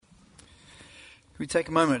We take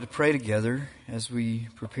a moment to pray together as we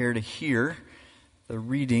prepare to hear the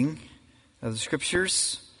reading of the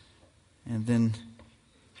Scriptures and then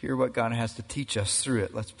hear what God has to teach us through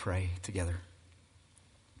it. Let's pray together.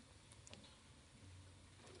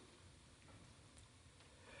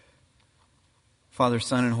 Father,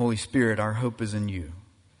 Son, and Holy Spirit, our hope is in you.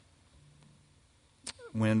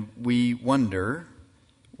 When we wonder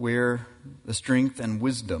where the strength and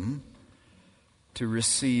wisdom to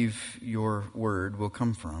receive your word will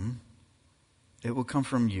come from, it will come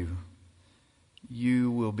from you.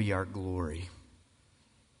 You will be our glory.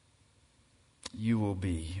 You will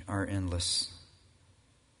be our endless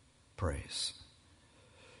praise.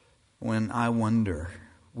 When I wonder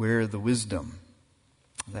where the wisdom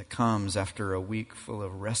that comes after a week full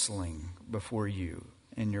of wrestling before you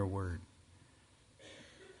in your word,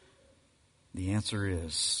 the answer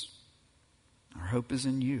is, our hope is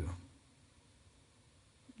in you.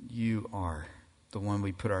 You are the one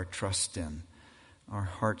we put our trust in. Our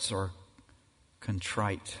hearts are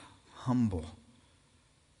contrite, humble,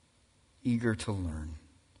 eager to learn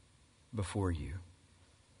before you.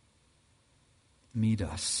 Meet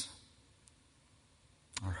us.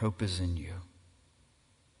 Our hope is in you.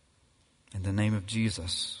 In the name of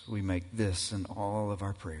Jesus, we make this in all of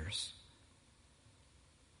our prayers.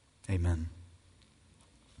 Amen.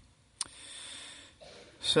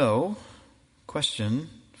 So, question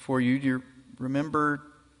for you. Do you remember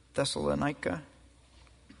Thessalonica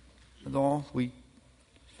at all? We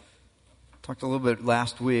talked a little bit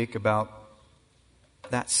last week about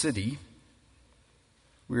that city.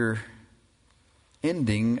 We're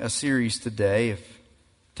ending a series today of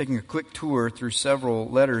taking a quick tour through several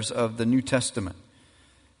letters of the New Testament.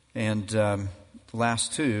 And the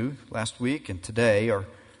last week and today, are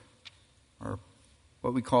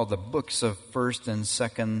what we call the books of 1st and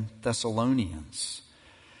 2nd Thessalonians.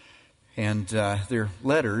 And they're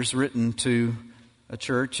letters written to a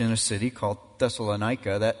church in a city called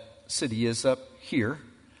Thessalonica. That city is up here.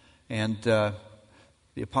 And the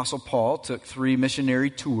Apostle Paul took 3 missionary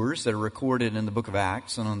tours that are recorded in the book of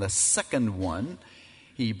Acts. And on the second one,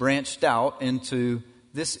 he branched out into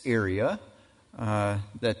this area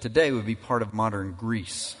that today would be part of modern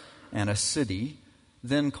Greece, and a city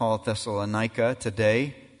then called Thessalonica,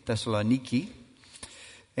 today Thessaloniki.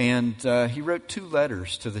 And he wrote 2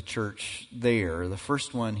 letters to the church there. The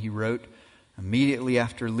first one he wrote immediately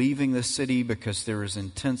after leaving the city because there was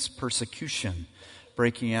intense persecution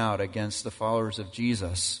breaking out against the followers of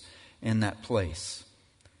Jesus in that place.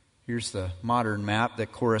 Here's the modern map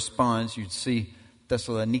that corresponds. You'd see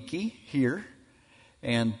Thessaloniki here.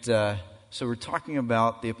 And so we're talking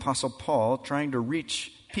about the Apostle Paul trying to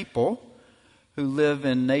reach people who live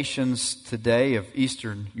in nations today of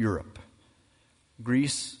Eastern Europe.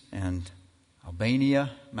 Greece and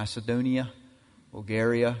Albania, Macedonia,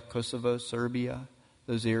 Bulgaria, Kosovo, Serbia,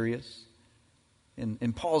 those areas.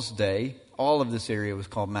 In Paul's day, all of this area was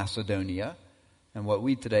called Macedonia, and what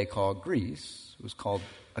we today call Greece was called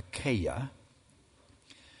Achaia.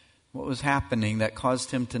 What was happening that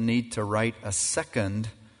caused him to need to write a second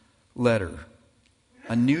letter?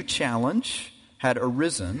 A new challenge had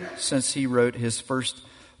arisen since he wrote his first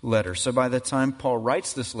letter. So by the time Paul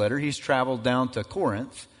writes this letter, he's traveled down to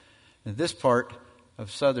Corinth, in this part of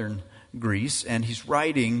southern Greece, and he's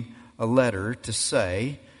writing a letter to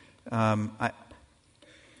say, I've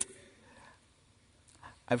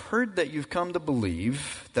heard that you've come to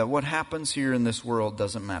believe that what happens here in this world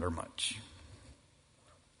doesn't matter much.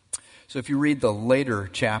 So if you read the later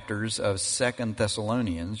chapters of 2nd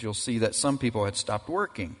Thessalonians, you'll see that some people had stopped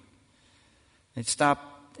working. They'd stopped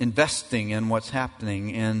investing in what's happening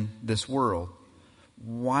in this world.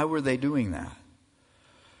 Why were they doing that?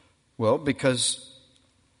 Well, because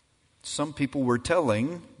some people were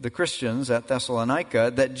telling the Christians at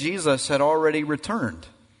Thessalonica that Jesus had already returned.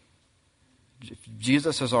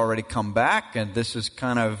 Jesus has already come back, and this is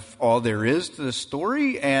kind of all there is to the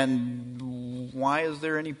story, and why is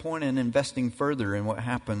there any point in investing further in what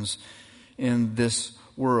happens in this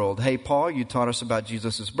world? Hey, Paul, you taught us about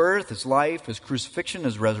Jesus' birth, his life, his crucifixion,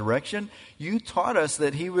 his resurrection. You taught us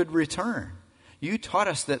that he would return. You taught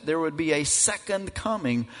us that there would be a second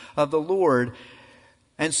coming of the Lord,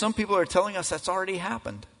 and some people are telling us that's already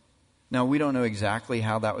happened. Now, we don't know exactly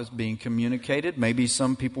how that was being communicated. Maybe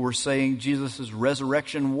some people were saying Jesus'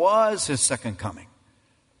 resurrection was his second coming.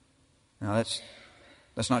 Now,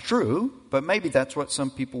 that's not true, but maybe that's what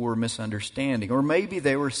some people were misunderstanding. Or maybe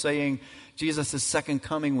they were saying Jesus' second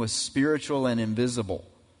coming was spiritual and invisible.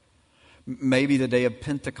 Maybe the day of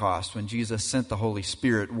Pentecost when Jesus sent the Holy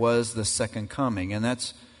Spirit was the second coming. And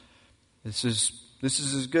this is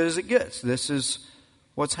as good as it gets. This is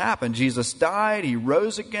what's happened. Jesus died, he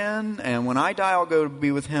rose again, and when I die, I'll go to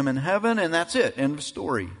be with him in heaven, and that's it. End of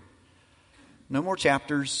story. No more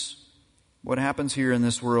chapters. What happens here in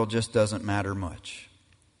this world just doesn't matter much.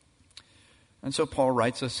 And so Paul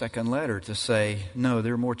writes a second letter to say, no,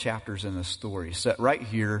 there are more chapters in this story. Set right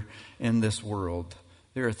here in this world.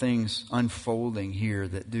 There are things unfolding here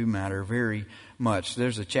that do matter very much.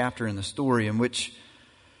 There's a chapter in the story in which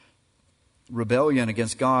rebellion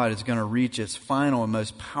against God is going to reach its final and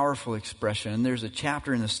most powerful expression. And there's a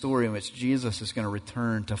chapter in the story in which Jesus is going to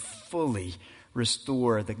return to fully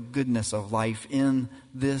restore the goodness of life in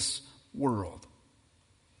this world.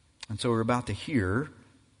 And so we're about to hear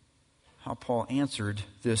how Paul answered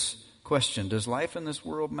this question. Does life in this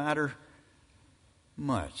world matter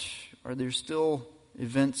much? Are there still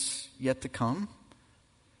events yet to come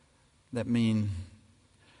that mean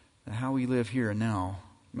that how we live here and now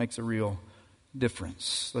makes a real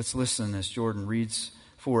difference? Let's listen as Jordan reads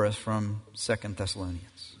for us from 2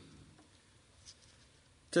 Thessalonians.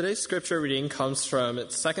 Today's scripture reading comes from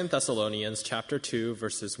 2 Thessalonians chapter 2,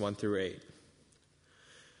 verses 1 through 8.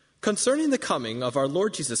 Concerning the coming of our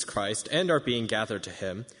Lord Jesus Christ and our being gathered to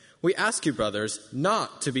him, we ask you, brothers,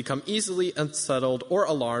 not to become easily unsettled or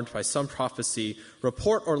alarmed by some prophecy,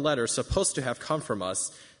 report, or letter supposed to have come from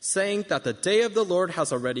us, saying that the day of the Lord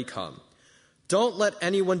has already come. Don't let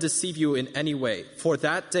anyone deceive you in any way, for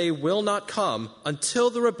that day will not come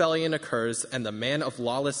until the rebellion occurs and the man of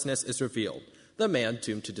lawlessness is revealed, the man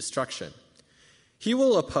doomed to destruction. He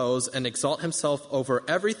will oppose and exalt himself over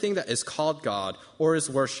everything that is called God or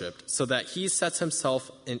is worshipped, so that he sets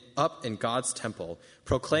himself up in God's temple,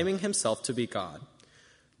 proclaiming himself to be God.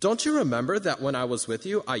 Don't you remember that when I was with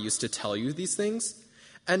you, I used to tell you these things?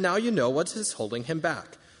 And now you know what is holding him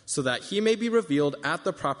back, so that he may be revealed at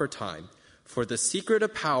the proper time. For the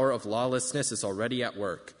secret power of lawlessness is already at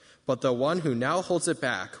work, but the one who now holds it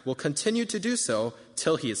back will continue to do so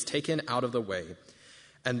till he is taken out of the way.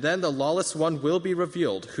 And then the lawless one will be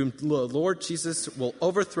revealed, whom the Lord Jesus will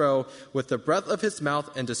overthrow with the breath of his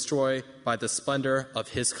mouth and destroy by the splendor of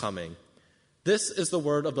his coming. This is the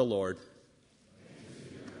word of the Lord.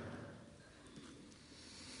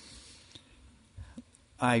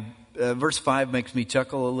 Verse 5 makes me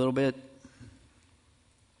chuckle a little bit.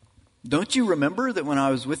 Don't you remember that when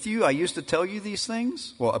I was with you, I used to tell you these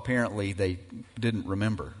things? Well, apparently they didn't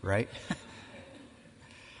remember, right?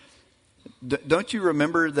 Don't you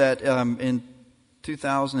remember that in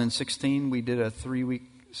 2016 we did a 3-week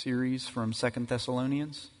series from 2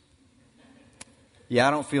 Thessalonians? Yeah,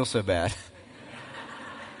 I don't feel so bad.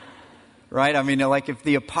 Right? I mean, like if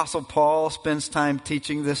the Apostle Paul spends time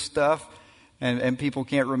teaching this stuff and people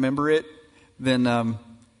can't remember it, then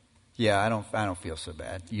yeah, I don't feel so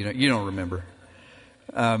bad. You don't remember.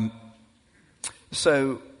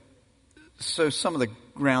 So some of the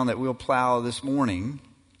ground that we'll plow this morning,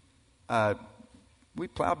 we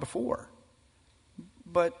plowed before,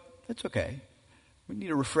 but it's okay. We need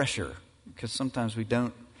a refresher because sometimes we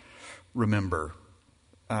don't remember.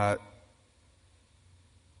 I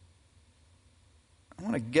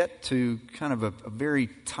want to get to kind of a very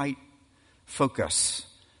tight focus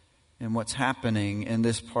in what's happening in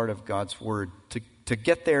this part of God's Word. To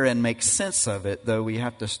get there and make sense of it, though, we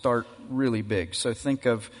have to start really big. So think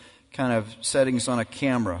of kind of settings on a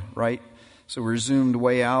camera, right? So we're zoomed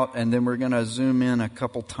way out, and then we're going to zoom in a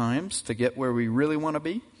couple times to get where we really want to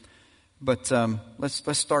be. But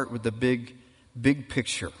let's start with the big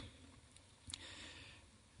picture.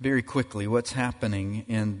 Very quickly, what's happening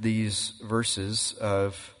in these verses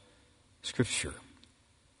of Scripture?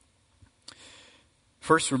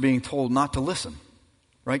 First, we're being told not to listen,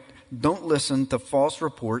 right? Don't listen to false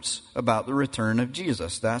reports about the return of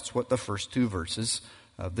Jesus. That's what the first 2 verses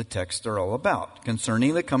of the text are all about.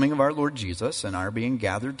 Concerning the coming of our Lord Jesus and our being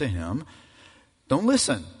gathered to him, don't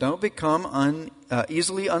listen. Don't become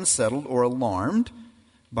easily unsettled or alarmed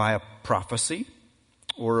by a prophecy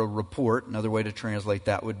or a report. Another way to translate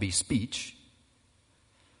that would be speech.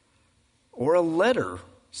 Or a letter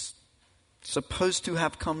supposed to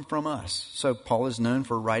have come from us. So Paul is known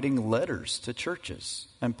for writing letters to churches.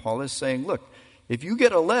 And Paul is saying, look, if you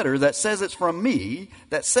get a letter that says it's from me,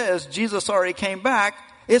 that says Jesus already came back,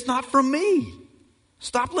 it's not from me.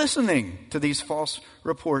 Stop listening to these false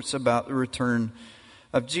reports about the return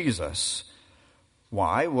of Jesus.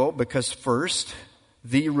 Why? Well, because first,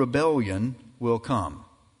 the rebellion will come.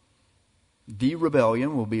 The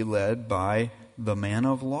rebellion will be led by the man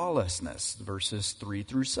of lawlessness. Verses 3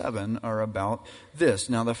 through 7 are about this.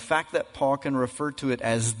 Now, the fact that Paul can refer to it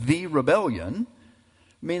as the rebellion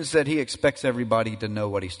means that he expects everybody to know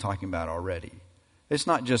what he's talking about already. It's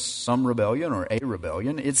not just some rebellion or a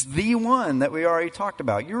rebellion. It's the one that we already talked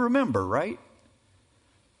about. You remember, right?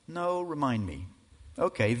 No, remind me.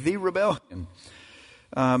 Okay, the rebellion.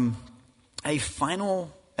 A final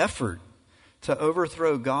effort to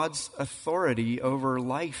overthrow God's authority over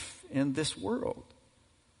life in this world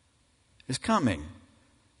is coming.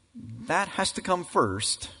 That has to come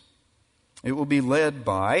first. It will be led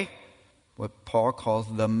by what Paul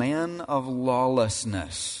calls the man of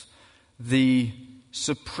lawlessness. The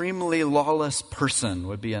supremely lawless person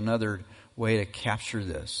would be another way to capture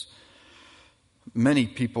this. Many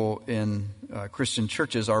people in Christian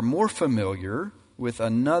churches are more familiar with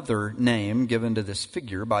another name given to this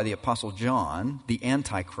figure by the Apostle John, the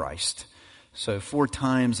Antichrist. So 4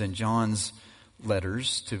 times in John's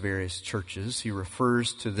letters to various churches, he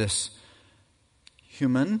refers to this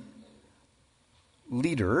human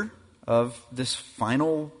leader of this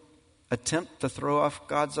final attempt to throw off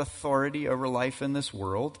God's authority over life in this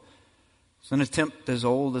world. It's an attempt as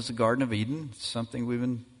old as the Garden of Eden. It's something we've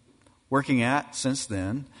been working at since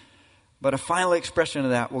then. But a final expression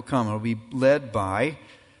of that will come. It will be led by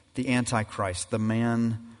the Antichrist, the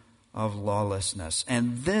man of lawlessness.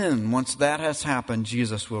 And then, once that has happened,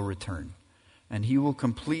 Jesus will return. And he will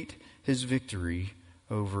complete his victory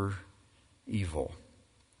over evil.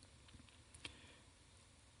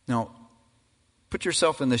 Now, put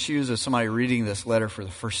yourself in the shoes of somebody reading this letter for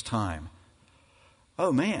the first time.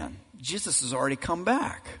 Oh man, Jesus has already come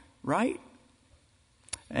back, right?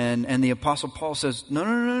 And the Apostle Paul says,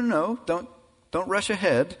 no, don't rush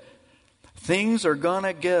ahead. Things are going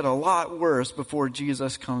to get a lot worse before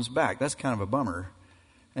Jesus comes back. That's kind of a bummer.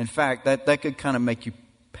 In fact, that could kind of make you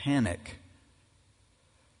panic.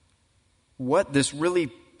 What this really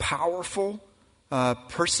powerful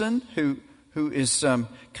person who is kind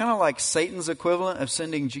of like Satan's equivalent of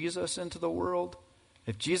sending Jesus into the world.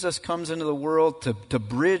 If Jesus comes into the world to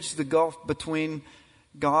bridge the gulf between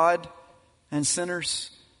God and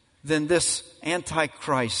sinners, then this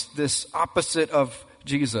Antichrist, this opposite of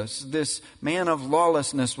Jesus, this man of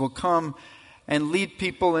lawlessness will come and lead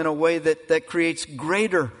people in a way that creates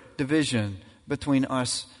greater division between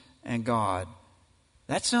us and God.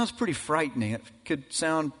 That sounds pretty frightening. It could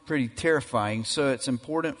sound pretty terrifying. So it's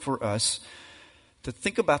important for us to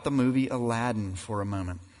think about the movie Aladdin for a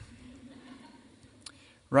moment.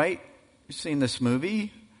 Right? You've seen this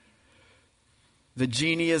movie. The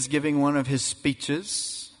genie is giving one of his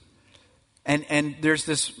speeches. And there's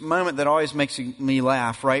this moment that always makes me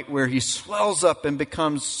laugh, right? Where he swells up and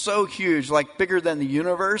becomes so huge, like bigger than the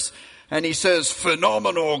universe. And he says,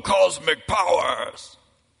 phenomenal cosmic powers.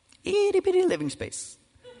 Itty bitty living space.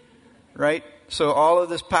 Right? So all of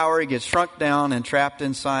this power, he gets shrunk down and trapped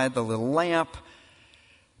inside the little lamp.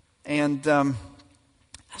 And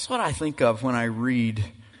that's what I think of when I read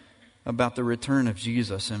about the return of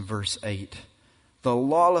Jesus in verse 8. The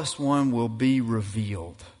lawless one will be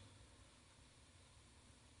revealed,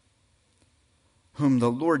 whom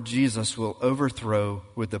the Lord Jesus will overthrow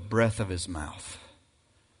with the breath of his mouth.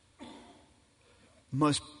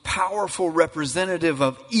 Most powerful representative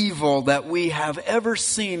of evil that we have ever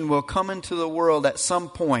seen will come into the world at some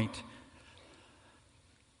point.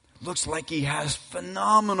 Looks like he has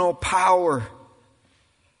phenomenal power.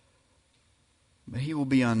 But he will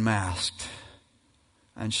be unmasked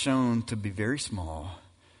and shown to be very small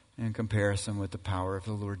in comparison with the power of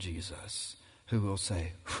the Lord Jesus, who will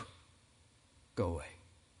say, go away.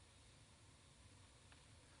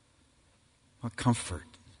 What comfort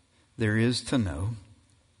there is to know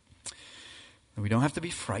that we don't have to be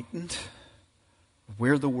frightened of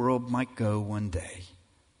where the world might go one day,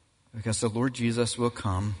 because the Lord Jesus will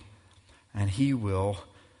come and he will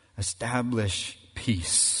establish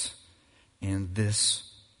peace in this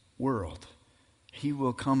world. He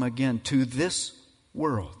will come again to this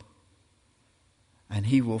world, and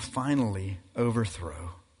he will finally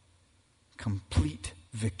overthrow complete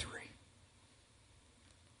victory.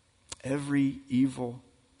 Every evil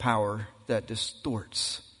power that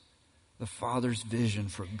distorts the Father's vision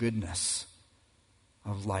for goodness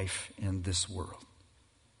of life in this world.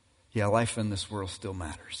 Yeah, life in this world still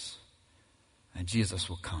matters. And Jesus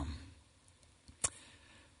will come.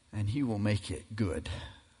 And he will make it good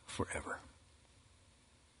forever.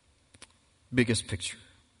 Biggest picture.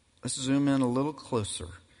 Let's zoom in a little closer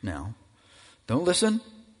now. Don't listen.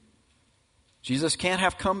 Jesus can't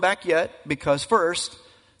have come back yet, because first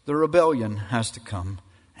the rebellion has to come,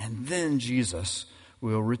 and then Jesus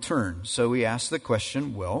will return. So we ask the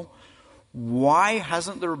question, well, why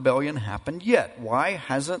hasn't the rebellion happened yet? Why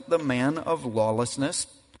hasn't the man of lawlessness,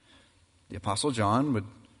 the Apostle John would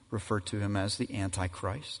refer to him as the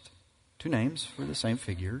Antichrist, 2 names for the same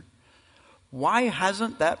figure. Why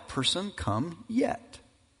hasn't that person come yet?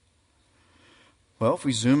 Well, if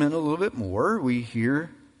we zoom in a little bit more, we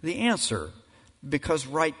hear the answer. Because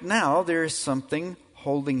right now there is something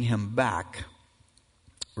holding him back.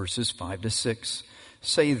 Verses 5 to 6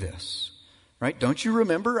 say this, right? Don't you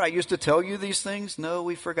remember I used to tell you these things? No,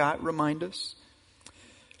 we forgot. Remind us.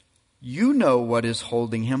 You know what is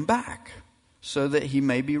holding him back, so that he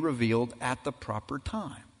may be revealed at the proper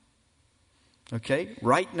time. Okay?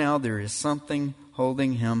 Right now there is something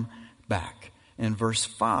holding him back. In verse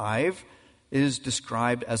 5, it is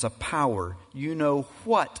described as a power. You know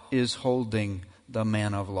what is holding the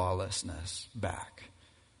man of lawlessness back.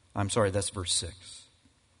 I'm sorry, that's verse 6.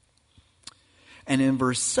 And in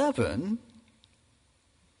verse 7,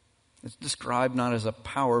 it's described not as a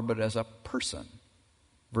power, but as a person.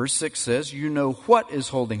 Verse 6 says, you know what is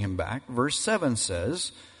holding him back. Verse 7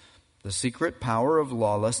 says, the secret power of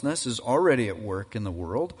lawlessness is already at work in the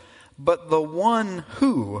world, but the one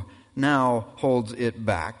who now holds it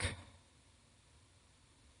back.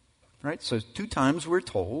 Right? So 2 times we're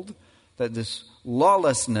told that this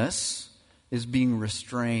lawlessness is being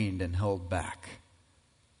restrained and held back.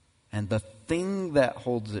 And the thing that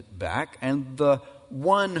holds it back and the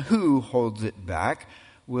one who holds it back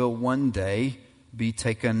will one day be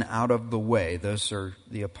taken out of the way. Those are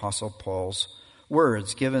the Apostle Paul's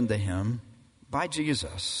words given to him by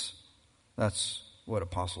Jesus. That's what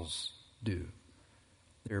apostles do.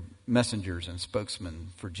 They're messengers and spokesmen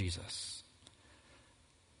for Jesus.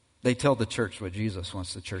 They tell the church what Jesus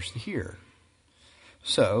wants the church to hear.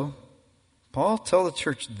 So, Paul tell the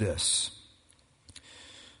church this.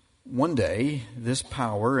 One day, this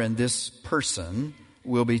power and this person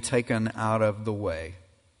will be taken out of the way.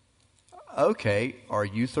 Okay, are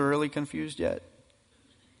you thoroughly confused yet?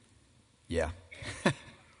 Yeah.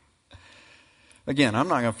 Again, I'm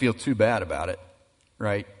not going to feel too bad about it,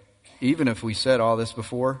 right? Even if we said all this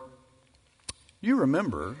before. You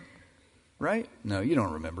remember, right? No, you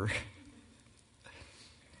don't remember.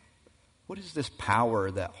 What is this power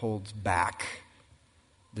that holds back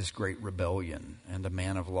this great rebellion and the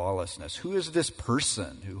man of lawlessness? Who is this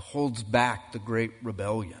person who holds back the great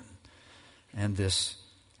rebellion and this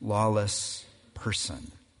lawless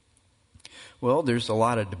person? Well, there's a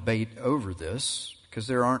lot of debate over this because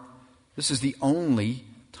this is the only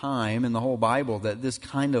time in the whole Bible that this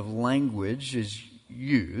kind of language is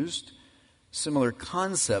used. Similar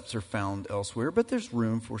concepts are found elsewhere, but there's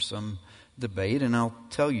room for some debate. And I'll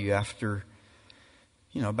tell you, after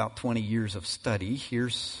about 20 years of study,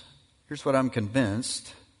 here's what I'm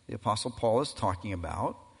convinced the Apostle Paul is talking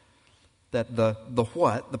about. That the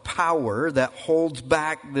power that holds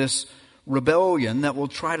back this rebellion that will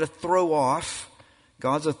try to throw off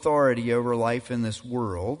God's authority over life in this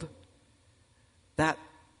world, that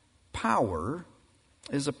power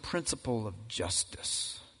is a principle of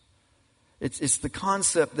justice. It's the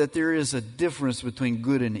concept that there is a difference between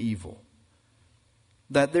good and evil.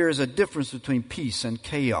 That there is a difference between peace and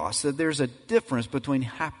chaos. That there's a difference between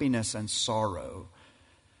happiness and sorrow.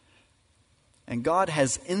 And God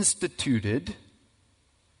has instituted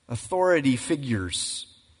authority figures,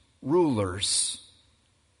 rulers,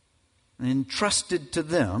 and entrusted to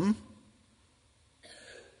them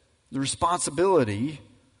the responsibility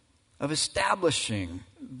of establishing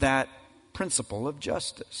that principle of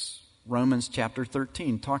justice. Romans chapter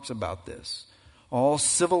 13 talks about this. All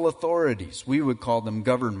civil authorities, we would call them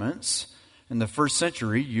governments. In the first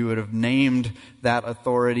century, you would have named that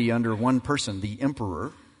authority under one person, the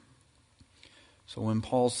emperor. So when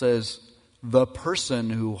Paul says, the person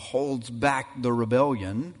who holds back the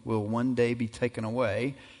rebellion will one day be taken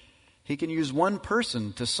away, he can use one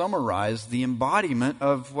person to summarize the embodiment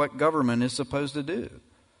of what government is supposed to do.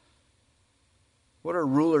 What are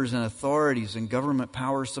rulers and authorities and government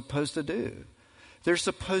powers supposed to do? They're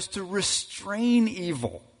supposed to restrain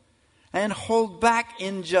evil and hold back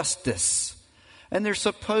injustice. And they're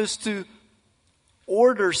supposed to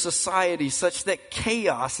order society such that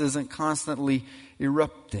chaos isn't constantly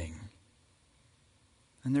erupting.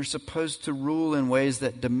 And they're supposed to rule in ways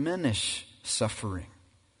that diminish suffering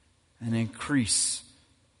and increase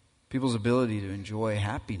people's ability to enjoy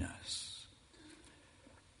happiness.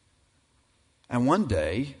 And one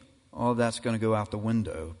day, all of that's going to go out the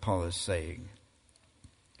window, Paul is saying.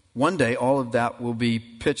 One day, all of that will be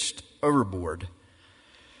pitched overboard.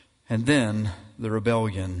 And then the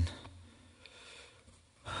rebellion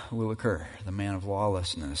will occur. The man of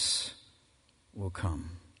lawlessness will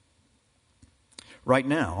come. Right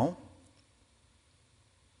now,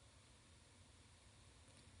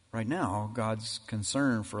 God's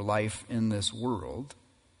concern for life in this world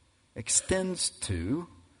extends to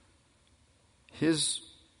His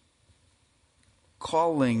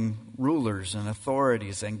calling rulers and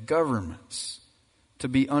authorities and governments to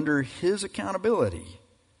be under his accountability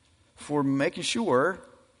for making sure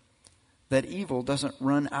that evil doesn't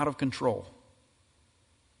run out of control.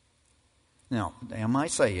 Now, am I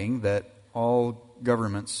saying that all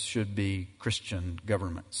governments should be Christian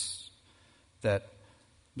governments? That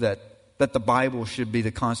the Bible should be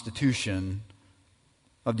the Constitution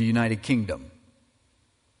of the United Kingdom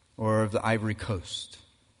or of the Ivory Coast?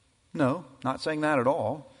 No, not saying that at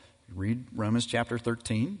all. Read Romans chapter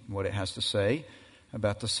 13, what it has to say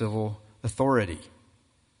about the civil authority.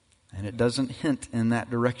 And it doesn't hint in that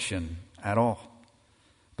direction at all.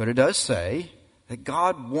 But it does say that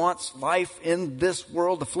God wants life in this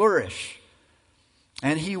world to flourish.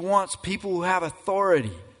 And he wants people who have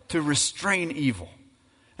authority to restrain evil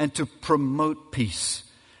and to promote peace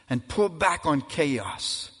and pull back on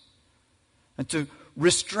chaos and to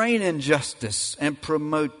restrain injustice and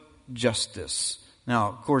promote justice. Now,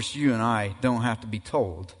 of course, you and I don't have to be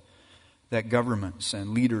told that governments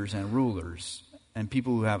and leaders and rulers and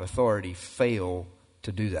people who have authority fail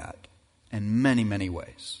to do that in many, many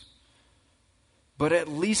ways. But at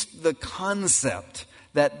least the concept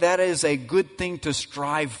that that is a good thing to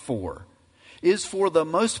strive for is, for the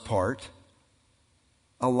most part,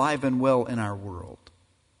 alive and well in our world.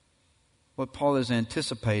 What Paul is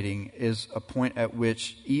anticipating is a point at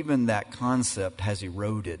which even that concept has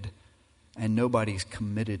eroded and nobody's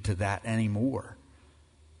committed to that anymore.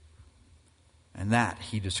 And that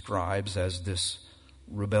he describes as this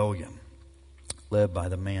rebellion led by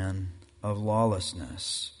the man of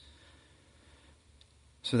lawlessness.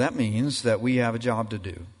 So that means that we have a job to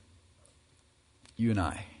do. You and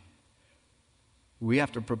I. We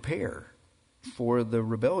have to prepare for the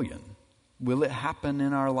rebellion. Will it happen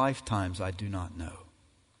in our lifetimes? I do not know.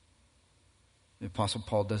 The Apostle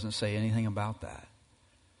Paul doesn't say anything about that.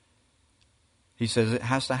 He says it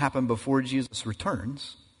has to happen before Jesus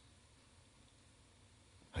returns.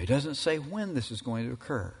 He doesn't say when this is going to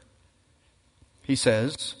occur. He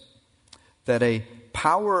says that a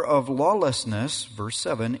power of lawlessness, verse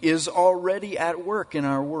 7, is already at work in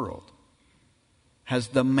our world. Has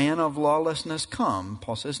the man of lawlessness come?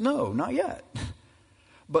 Paul says, no, not yet.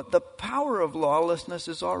 But the power of lawlessness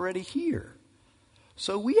is already here.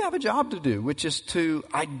 So we have a job to do, which is to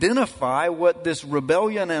identify what this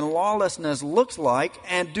rebellion and lawlessness looks like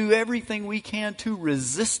and do everything we can to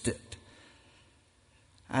resist it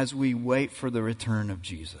as we wait for the return of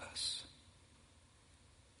Jesus.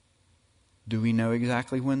 Do we know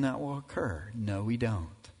exactly when that will occur? No, we don't.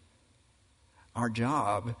 Our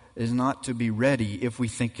job is not to be ready if we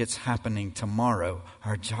think it's happening tomorrow.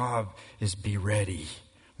 Our job is be ready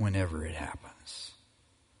whenever it happens.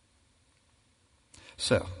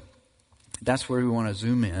 So, that's where we want to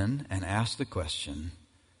zoom in and ask the question,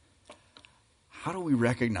 how do we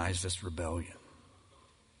recognize this rebellion?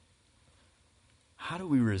 How do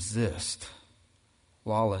we resist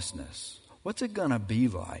lawlessness? What's it going to be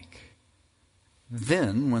like?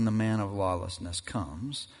 Then, when the man of lawlessness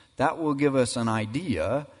comes, that will give us an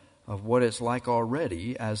idea of what it's like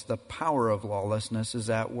already as the power of lawlessness is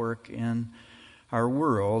at work in our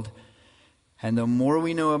world. And the more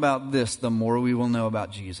we know about this, the more we will know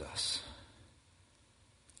about Jesus.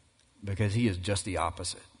 Because he is just the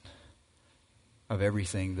opposite of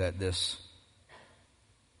everything that this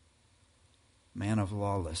man of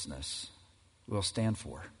lawlessness will stand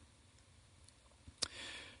for.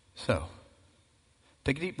 So,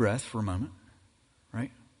 take a deep breath for a moment,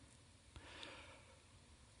 right?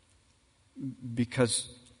 Because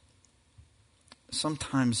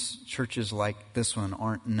sometimes churches like this one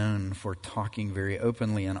aren't known for talking very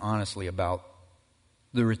openly and honestly about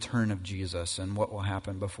the return of Jesus and what will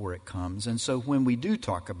happen before it comes. And so when we do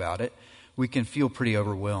talk about it, we can feel pretty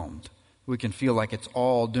overwhelmed. We can feel like it's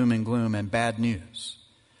all doom and gloom and bad news.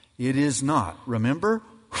 It is not. Remember?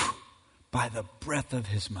 By the breath of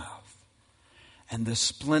his mouth and the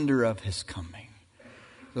splendor of his coming,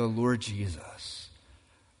 the Lord Jesus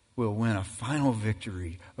will win a final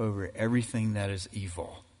victory over everything that is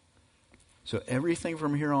evil. So everything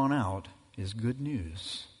from here on out is good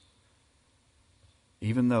news.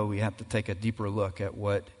 Even though we have to take a deeper look at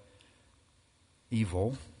what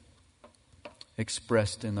evil,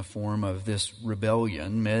 expressed in the form of this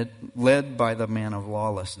rebellion, led by the man of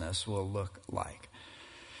lawlessness, will look like.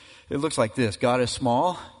 It looks like this. God is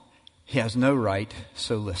small. He has no right,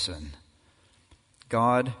 so listen.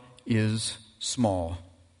 God is small.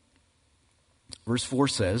 Verse 4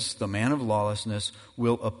 says, the man of lawlessness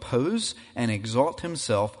will oppose and exalt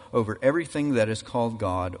himself over everything that is called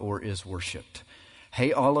God or is worshipped.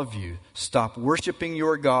 Hey, all of you, stop worshiping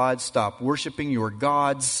your God. Stop worshiping your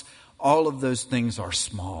gods. all of those things are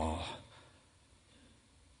small.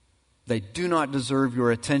 They do not deserve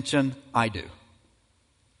your attention. I do.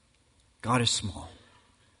 God is small.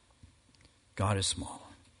 God is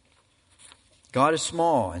small. God is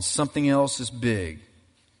small and something else is big.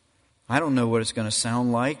 I don't know what it's going to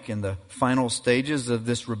sound like in the final stages of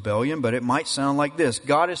this rebellion, but it might sound like this.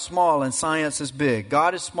 God is small and science is big.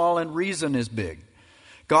 God is small and reason is big.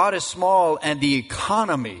 God is small and the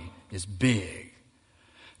economy is big.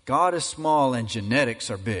 God is small and genetics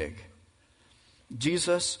are big.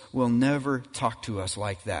 Jesus will never talk to us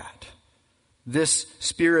like that. This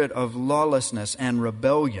spirit of lawlessness and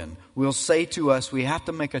rebellion will say to us we have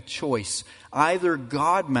to make a choice. Either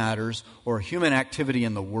God matters or human activity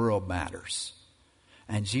in the world matters.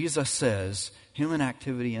 And Jesus says human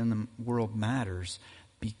activity in the world matters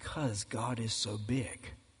because God is so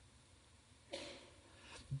big.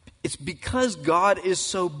 It's because God is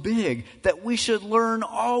so big that we should learn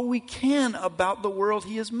all we can about the world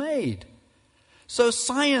He has made. So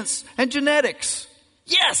science and genetics,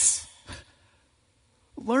 yes!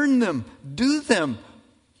 Learn them, do them.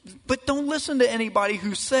 But don't listen to anybody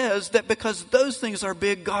who says that because those things are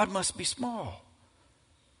big, God must be small.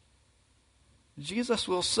 Jesus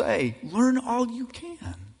will say, learn all you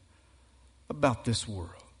can about this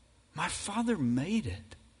world. My Father made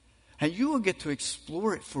it. And you will get to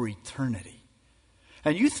explore it for eternity.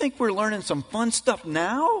 And you think we're learning some fun stuff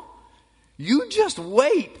now? You just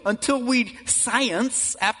wait until we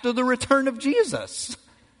science after the return of Jesus.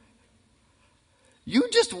 You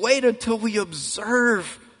just wait until we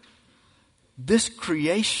observe this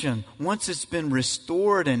creation once it's been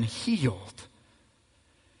restored and healed.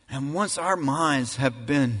 And once our minds have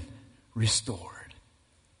been restored.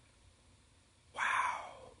 Wow.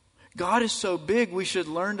 God is so big we should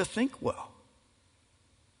learn to think well.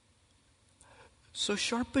 So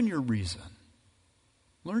sharpen your reason.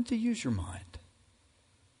 Learn to use your mind.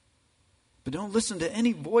 But don't listen to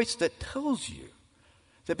any voice that tells you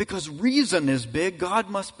that because reason is big, God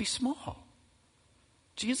must be small.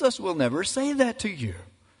 Jesus will never say that to you.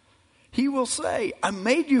 He will say, I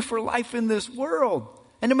made you for life in this world.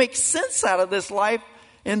 And to make sense out of this life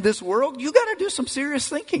in this world, you got to do some serious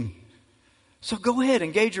thinking. So go ahead,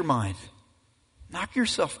 engage your mind. Knock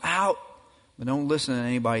yourself out. But don't listen to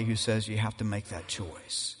anybody who says you have to make that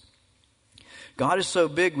choice. God is so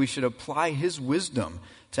big, we should apply His wisdom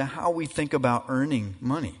to how we think about earning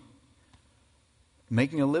money.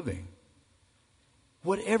 Making a living.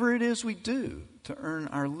 Whatever it is we do to earn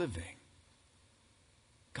our living.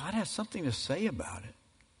 God has something to say about it.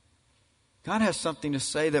 God has something to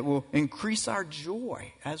say that will increase our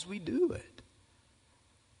joy as we do it.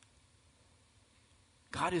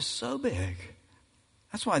 God is so big.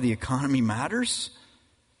 That's why the economy matters.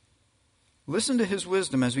 Listen to His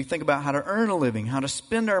wisdom as we think about how to earn a living, how to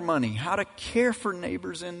spend our money, how to care for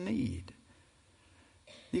neighbors in need.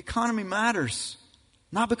 The economy matters.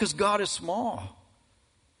 Not because God is small,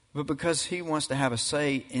 but because He wants to have a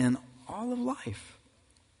say in all of life.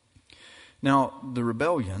 Now, the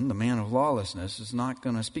rebellion, the man of lawlessness, is not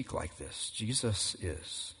going to speak like this. Jesus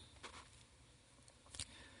is.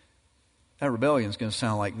 That rebellion is going to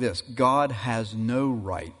sound like this. God has no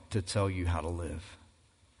right to tell you how to live.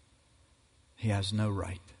 He has no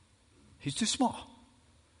right. He's too small.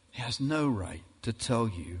 He has no right to tell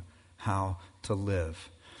you how to live.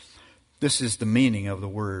 This is the meaning of the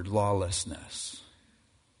word lawlessness.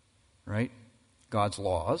 Right? God's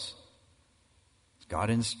laws. It's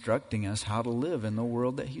God instructing us how to live in the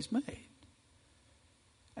world that He's made.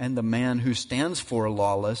 And the man who stands for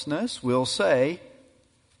lawlessness will say,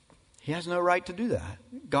 he has no right to do that.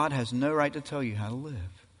 God has no right to tell you how to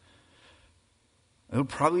live. It'll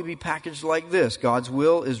probably be packaged like this. God's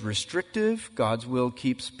will is restrictive. God's will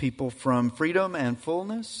keeps people from freedom and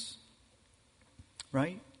fullness.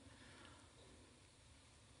 Right?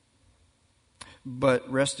 But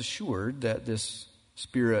rest assured that this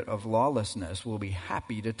spirit of lawlessness will be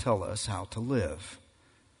happy to tell us how to live.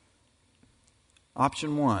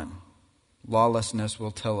 Option 1, lawlessness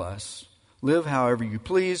will tell us, live however you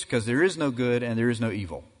please because there is no good and there is no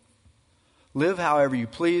evil. Live however you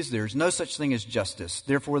please. There is no such thing as justice.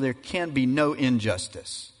 Therefore, there can be no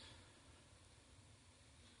injustice.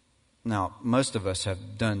 Now, most of us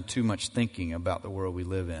have done too much thinking about the world we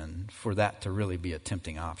live in for that to really be a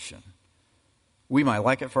tempting option. We might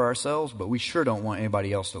like it for ourselves, but we sure don't want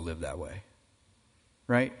anybody else to live that way.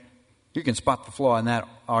 Right? You can spot the flaw in that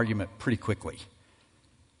argument pretty quickly.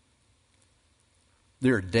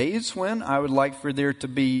 There are days when I would like for there to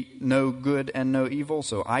be no good and no evil,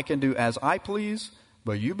 so I can do as I please,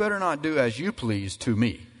 but you better not do as you please to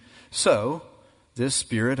me. So, this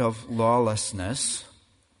spirit of lawlessness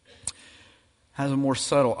has a more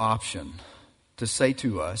subtle option to say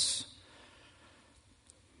to us,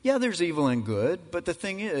 yeah, there's evil and good, but the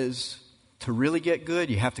thing is, to really get good,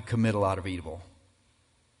 you have to commit a lot of evil.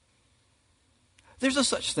 There's a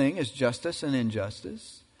such thing as justice and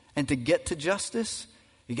injustice. And to get to justice,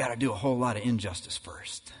 you got to do a whole lot of injustice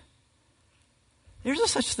first. There's a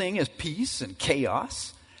such thing as peace and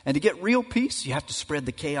chaos. And to get real peace, you have to spread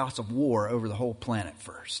the chaos of war over the whole planet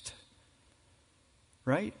first.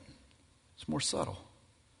 Right? It's more subtle.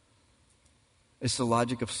 It's the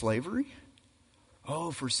logic of slavery.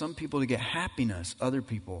 Oh, for some people to get happiness, other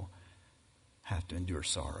people have to endure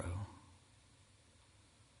sorrow.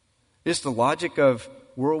 It's the logic of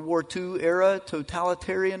World War II era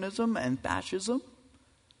totalitarianism and fascism.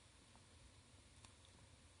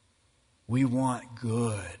 We want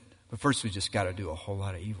good, but first we just got to do a whole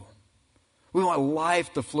lot of evil. We want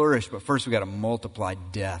life to flourish, but first we got to multiply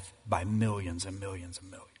death by millions and millions and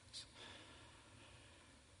millions.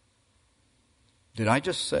 Did I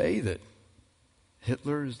just say that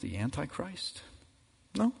Hitler is the Antichrist?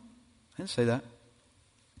 No, I didn't say that.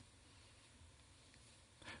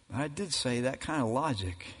 But I did say that kind of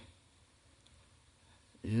logic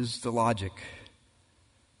is the logic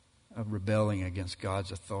of rebelling against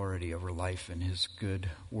God's authority over life in His good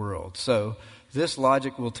world. So this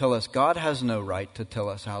logic will tell us God has no right to tell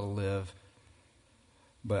us how to live,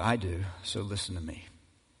 but I do, so listen to me.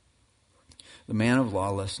 The man of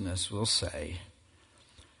lawlessness will say,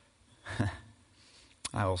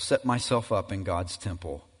 I will set myself up in God's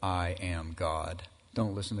temple. I am God.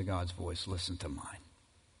 Don't listen to God's voice, listen to mine.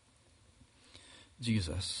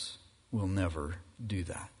 Jesus will never do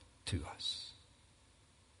that to us.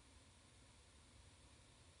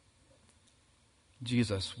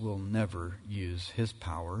 Jesus will never use His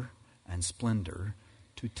power and splendor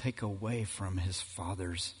to take away from His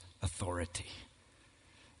Father's authority.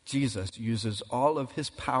 Jesus uses all of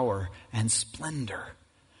His power and splendor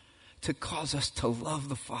to cause us to love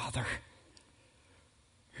the Father.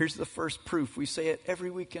 Here's the first proof. We say it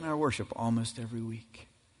every week in our worship, almost every week.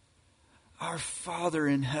 Our Father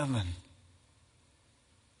in heaven,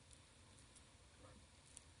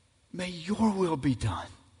 may your will be done.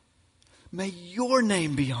 May your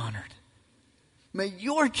name be honored. May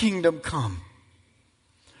your kingdom come.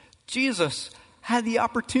 Jesus had the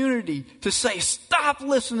opportunity to say, stop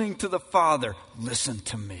listening to the Father. Listen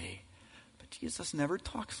to me. But Jesus never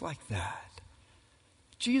talks like that.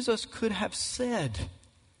 Jesus could have said,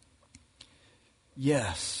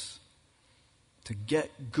 yes, to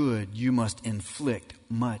get good, you must inflict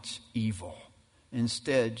much evil.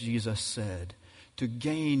 Instead, Jesus said, to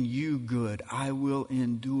gain you good, I will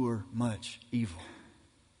endure much evil.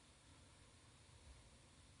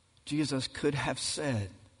 Jesus could have said,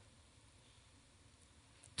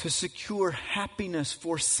 to secure happiness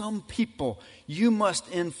for some people, you must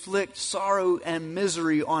inflict sorrow and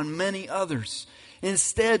misery on many others.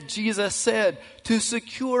 Instead, Jesus said, to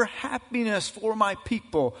secure happiness for my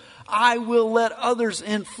people, I will let others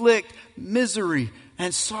inflict misery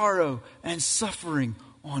and sorrow and suffering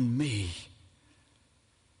on me.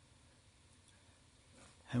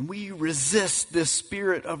 And we resist this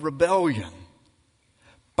spirit of rebellion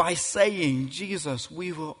by saying, Jesus,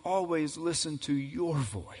 we will always listen to your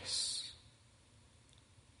voice.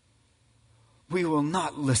 We will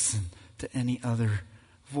not listen to any other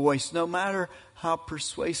voice, no matter how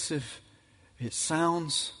persuasive it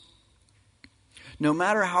sounds, no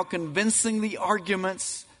matter how convincing the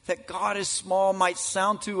arguments that God is small might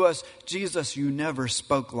sound to us. Jesus, you never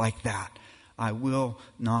spoke like that. I will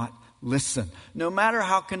not listen. No matter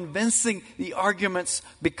how convincing the arguments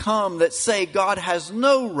become that say God has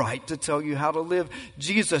no right to tell you how to live.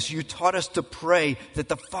 Jesus, you taught us to pray that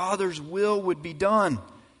the Father's will would be done.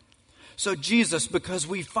 So Jesus, because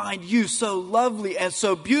we find you so lovely and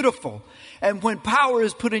so beautiful, and when power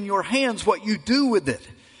is put in your hands, what you do with it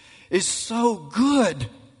is so good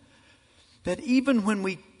that even when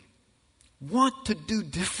we want to do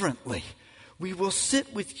differently, we will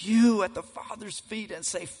sit with you at the Father's feet and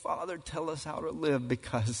say, Father, tell us how to live,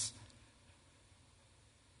 because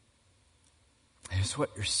it's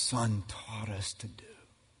what your Son taught us to do.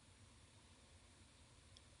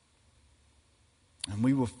 And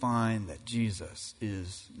we will find that Jesus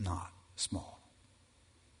is not small.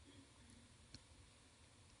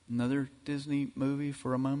 Another Disney movie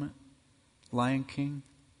for a moment, Lion King.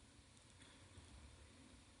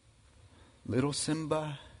 Little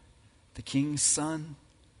Simba, the king's son,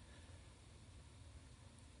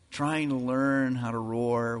 trying to learn how to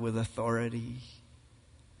roar with authority.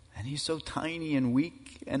 And he's so tiny and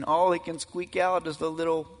weak, and all he can squeak out is the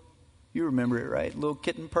little, you remember it, right? Little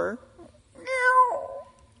kitten purr.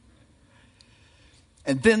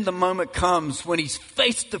 And then the moment comes when he's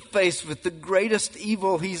face to face with the greatest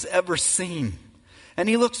evil he's ever seen. And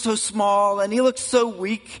he looks so small and he looks so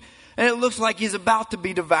weak. And it looks like he's about to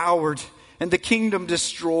be devoured and the kingdom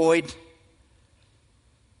destroyed.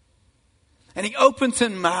 And he opens his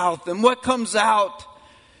mouth, and what comes out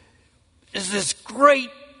is this great,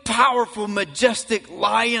 powerful, majestic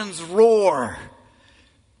lion's roar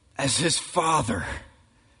as his father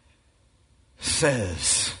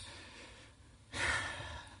says,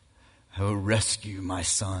 I will rescue my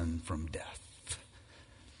son from death.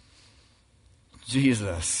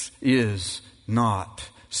 Jesus is not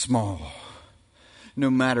small,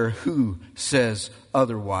 no matter who says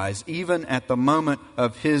otherwise. Even at the moment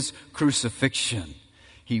of his crucifixion,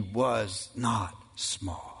 he was not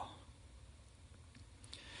small.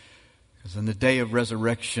 Because in the day of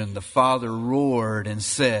resurrection, the Father roared and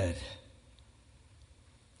said,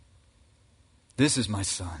 this is my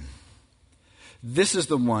son. This is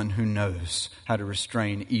the one who knows how to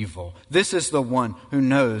restrain evil. This is the one who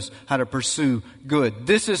knows how to pursue good.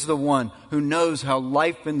 This is the one who knows how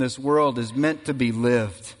life in this world is meant to be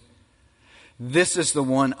lived. This is the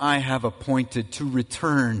one I have appointed to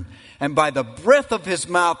return, and by the breath of his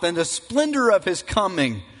mouth and the splendor of his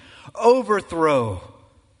coming, overthrow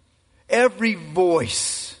every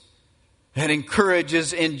voice that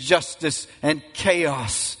encourages injustice and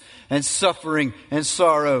chaos and suffering and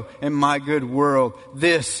sorrow in my good world.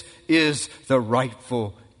 This is the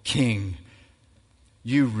rightful king.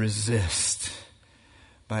 You resist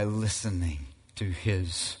by listening to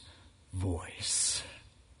his voice.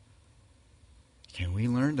 Can we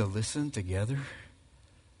learn to listen together?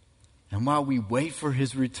 And while we wait for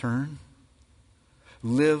his return,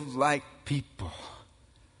 live like people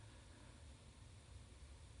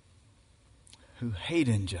who hate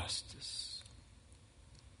injustice.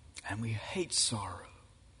 And we hate sorrow.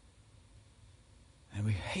 And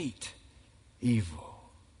we hate evil.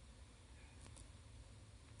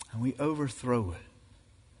 And we overthrow it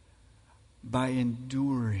by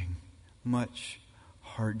enduring much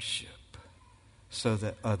hardship so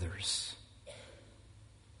that others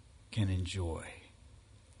can enjoy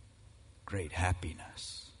great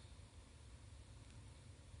happiness.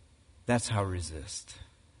 That's how resist.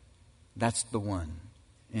 That's the one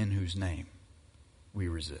in whose name we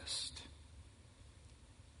resist.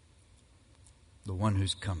 The one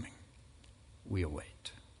who's coming, we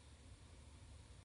await.